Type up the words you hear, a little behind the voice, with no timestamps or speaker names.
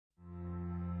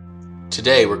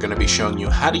Today we're going to be showing you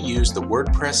how to use the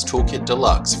WordPress Toolkit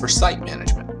Deluxe for site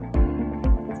management.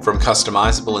 From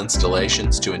customizable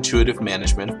installations to intuitive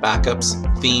management of backups,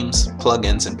 themes,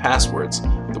 plugins, and passwords,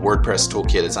 the WordPress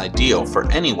Toolkit is ideal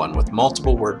for anyone with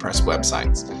multiple WordPress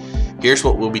websites. Here's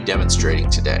what we'll be demonstrating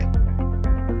today.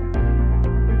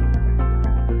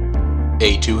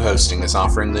 A2 Hosting is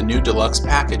offering the new Deluxe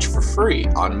package for free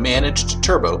on managed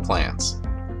turbo plans.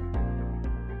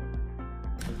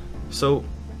 So,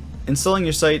 installing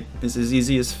your site is as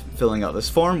easy as filling out this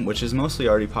form, which is mostly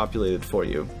already populated for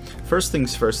you. First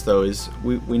things first though is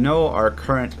we know our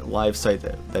current live site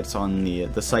that's on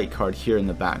the site card here in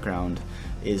the background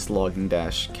is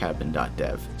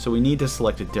login-cabin.dev. So we need to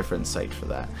select a different site for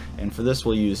that. And for this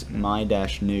we'll use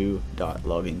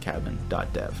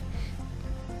my-new.logincabin.dev.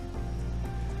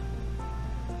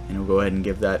 And we'll go ahead and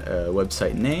give that a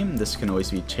website name. This can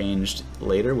always be changed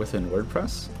later within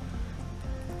WordPress.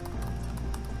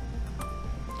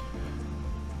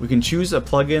 We can choose a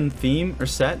plugin, theme, or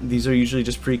set. These are usually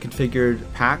just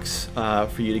pre-configured packs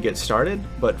for you to get started,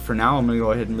 but for now I'm going to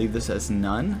go ahead and leave this as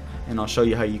none, and I'll show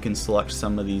you how you can select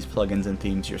some of these plugins and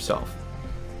themes yourself.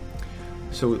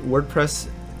 So WordPress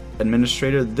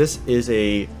Administrator, this is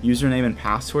a username and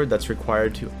password that's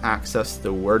required to access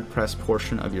the WordPress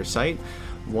portion of your site.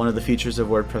 One of the features of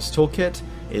WordPress Toolkit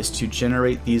is to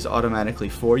generate these automatically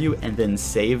for you and then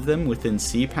save them within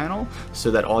cPanel so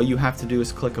that all you have to do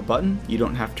is click a button. You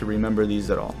don't have to remember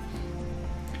these at all.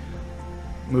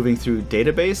 Moving through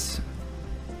database,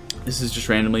 this is just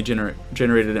randomly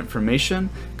generated information,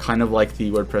 kind of like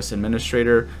the WordPress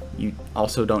Administrator. You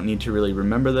also don't need to really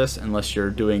remember this unless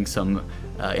you're doing some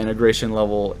integration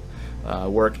level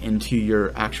work into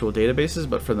your actual databases,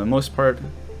 but for the most part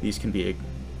these can be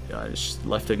just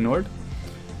left ignored.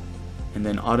 And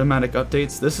then automatic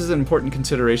updates. This is important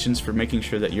considerations for making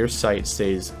sure that your site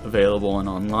stays available and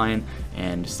online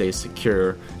and stays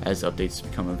secure as updates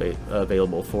become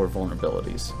available for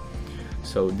vulnerabilities.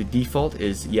 So the default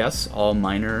is yes, all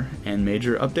minor and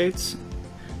major updates,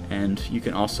 and you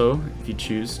can also, if you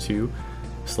choose to,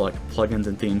 select plugins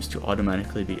and themes to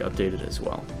automatically be updated as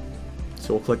well.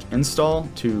 So we'll click install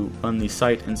to run the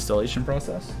site installation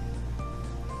process.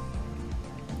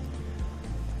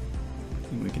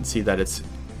 We can see that its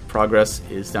progress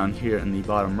is down here in the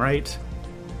bottom right.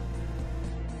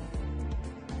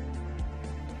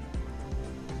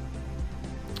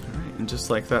 Alright, and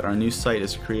just like that, our new site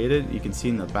is created. You can see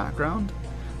in the background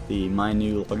the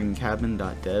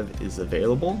my-new-logincabin.dev is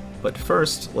available. But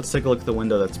first, let's take a look at the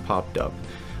window that's popped up.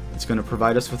 It's going to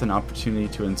provide us with an opportunity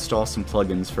to install some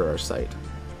plugins for our site.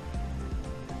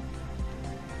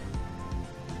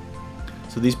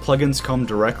 So these plugins come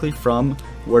directly from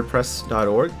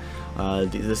WordPress.org.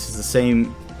 This is the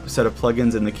same set of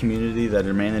plugins in the community that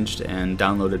are managed and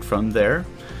downloaded from there.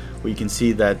 We can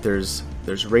see that there's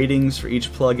ratings for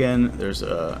each plugin, there's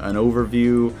an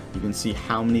overview, you can see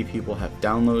how many people have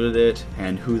downloaded it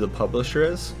and who the publisher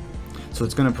is. So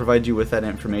it's going to provide you with that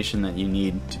information that you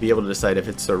need to be able to decide if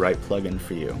it's the right plugin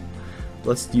for you.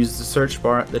 Let's use the search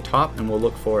bar at the top and we'll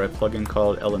look for a plugin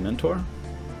called Elementor.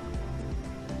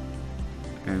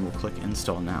 And we'll click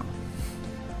install now.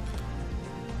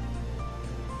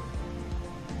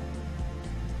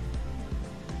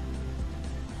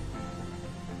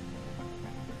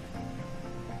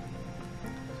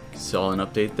 Saw an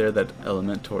update there that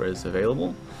Elementor is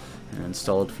available and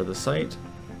installed for the site.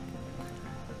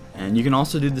 And you can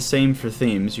also do the same for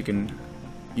themes. You can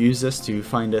use this to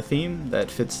find a theme that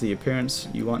fits the appearance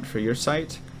you want for your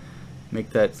site,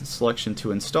 make that selection to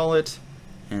install it,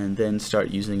 and then start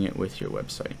using it with your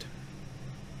website.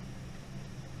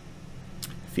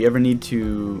 If you ever need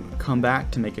to come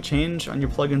back to make a change on your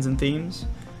plugins and themes,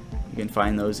 you can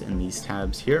find those in these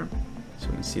tabs here. So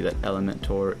we can see that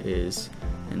Elementor is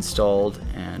installed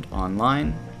and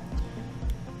online,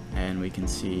 and we can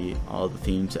see all the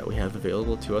themes that we have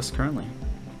available to us currently.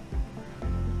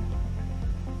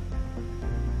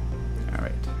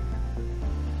 Alright.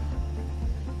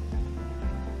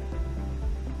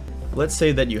 Let's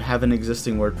say that you have an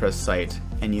existing WordPress site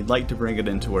and you'd like to bring it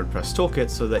into WordPress Toolkit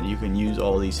so that you can use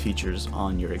all these features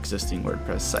on your existing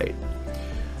WordPress site.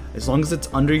 As long as it's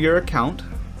under your account,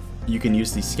 you can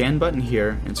use the scan button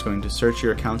here. It's going to search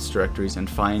your accounts directories and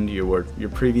find your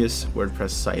previous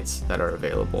WordPress sites that are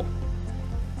available.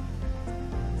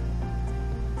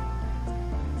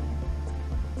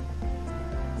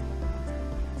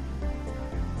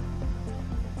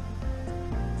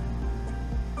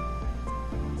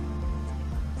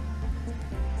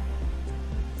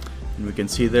 And we can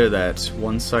see there that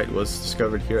one site was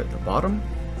discovered here at the bottom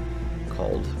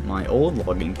called My Old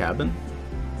Logging Cabin.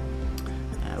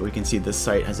 We can see this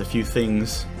site has a few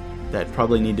things that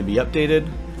probably need to be updated,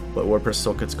 but WordPress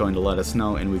Toolkit's going to let us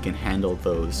know, and we can handle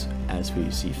those as we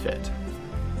see fit.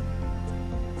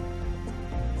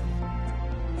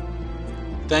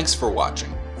 Thanks for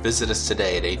watching. Visit us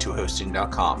today at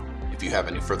a2hosting.com. If you have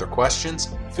any further questions,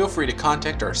 feel free to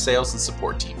contact our sales and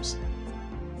support teams.